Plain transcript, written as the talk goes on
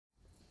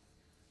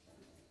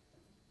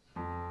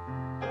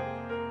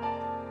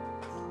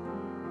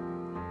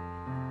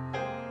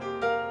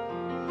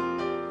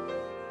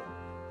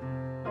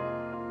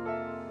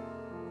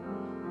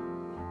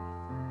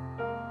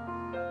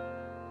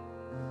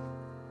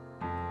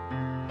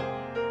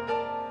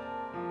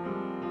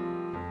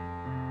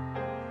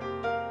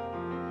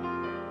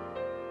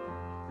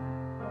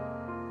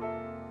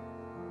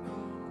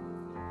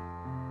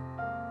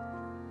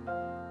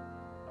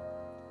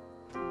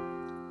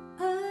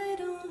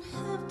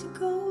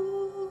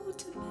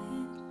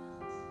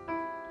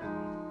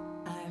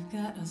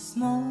a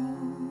small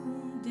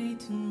day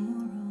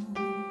tomorrow,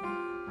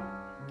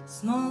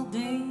 small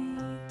day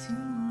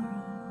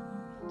tomorrow.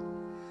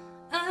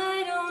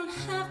 I don't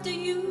have to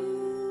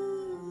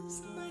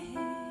use my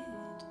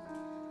head.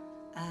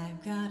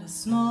 I've got a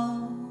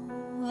small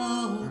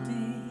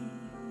day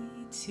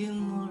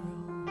tomorrow.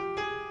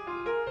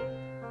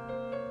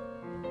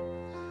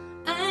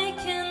 I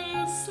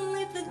can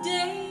sleep the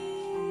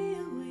day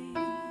away,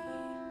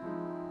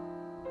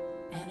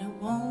 and it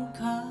won't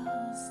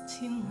cause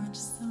too much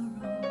sorrow.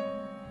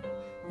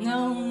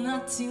 No,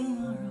 not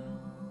tomorrow.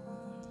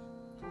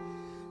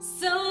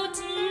 So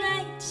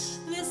tonight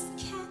this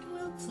cat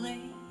will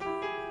play.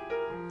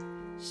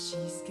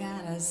 She's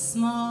got a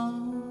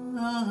small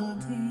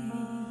day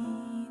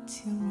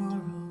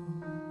tomorrow.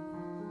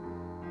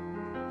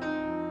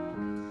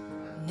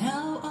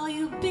 Now all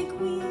you big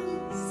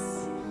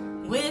wheels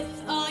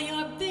with all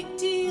your big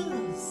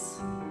deals,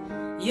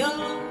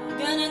 you're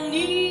gonna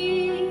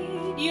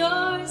need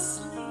your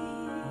sleep.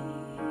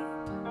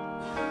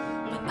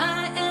 But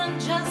I am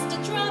just a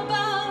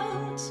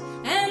dropout,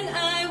 and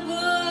I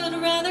would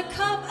rather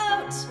cop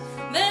out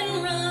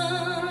than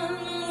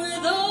run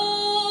with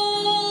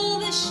all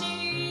the sheep.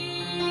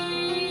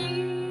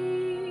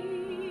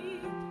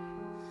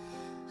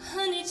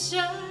 Honey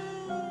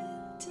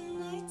child,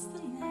 tonight's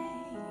the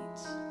night.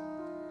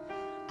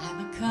 I've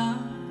a car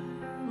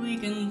we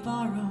can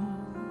borrow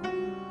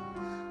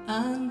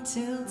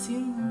until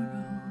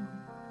tomorrow.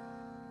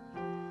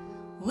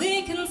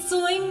 We can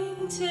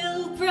swing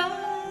till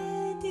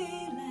bright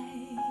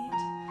daylight.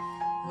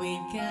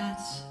 We've got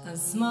a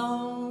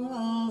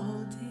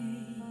small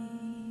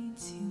day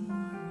tomorrow.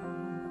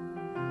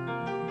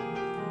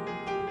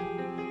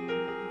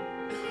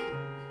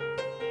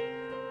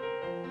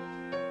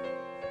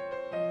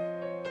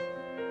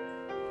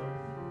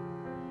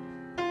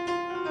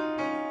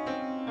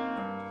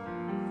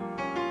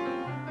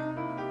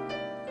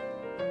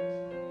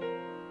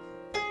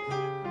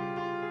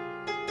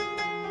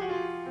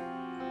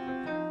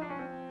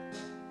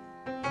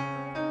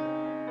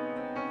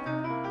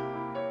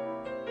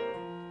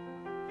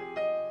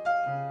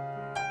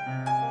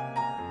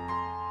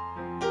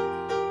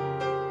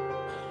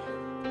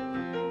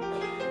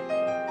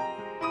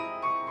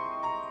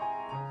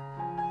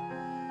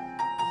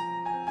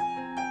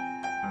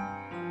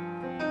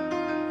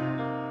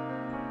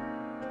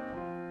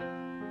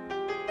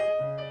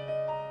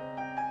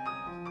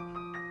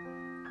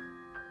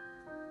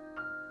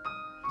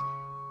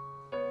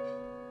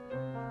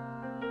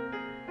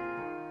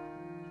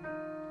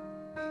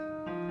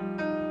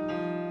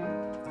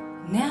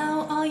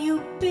 Now all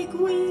you big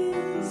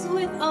wheels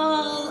with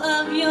all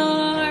of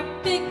your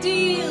big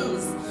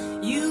deals,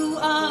 you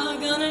are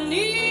gonna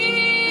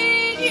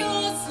need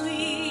your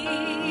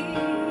sleep.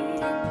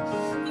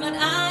 But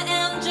I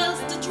am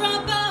just a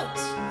dropout,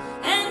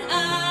 and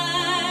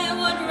I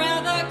would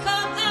rather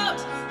cop out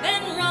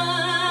than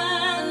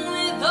run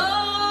with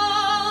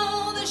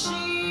all the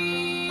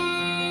sheep.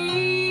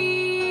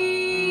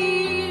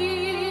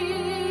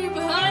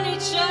 Honey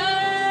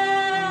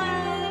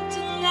child,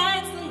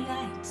 tonight's the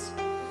night.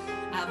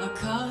 I've a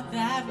car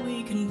that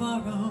we can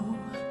borrow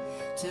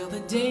till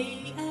the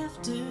day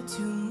after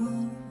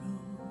tomorrow.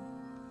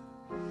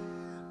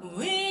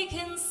 We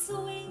can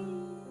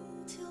swing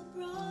till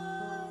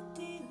broad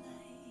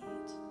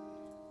daylight.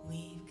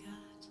 We've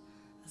got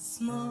a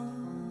small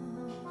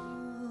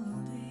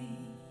day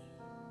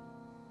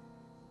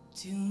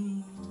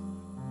tomorrow.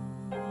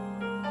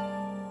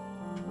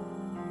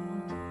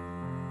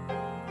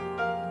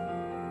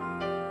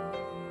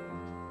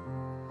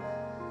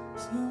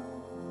 Small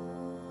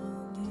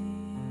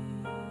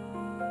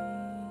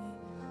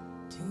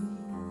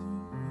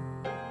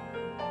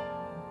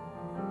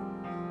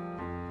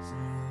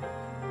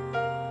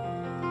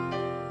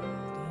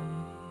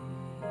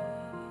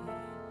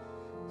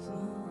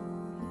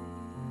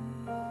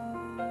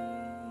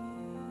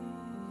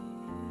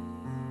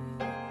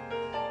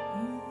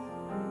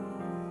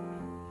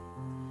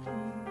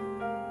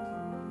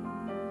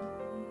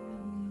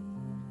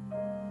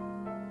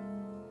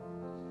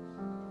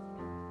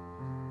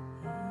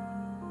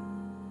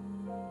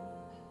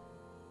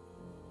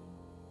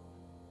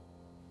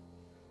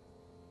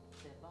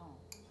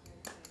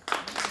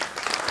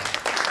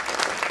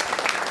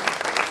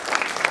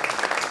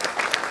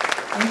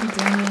Thank you,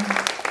 Daniel.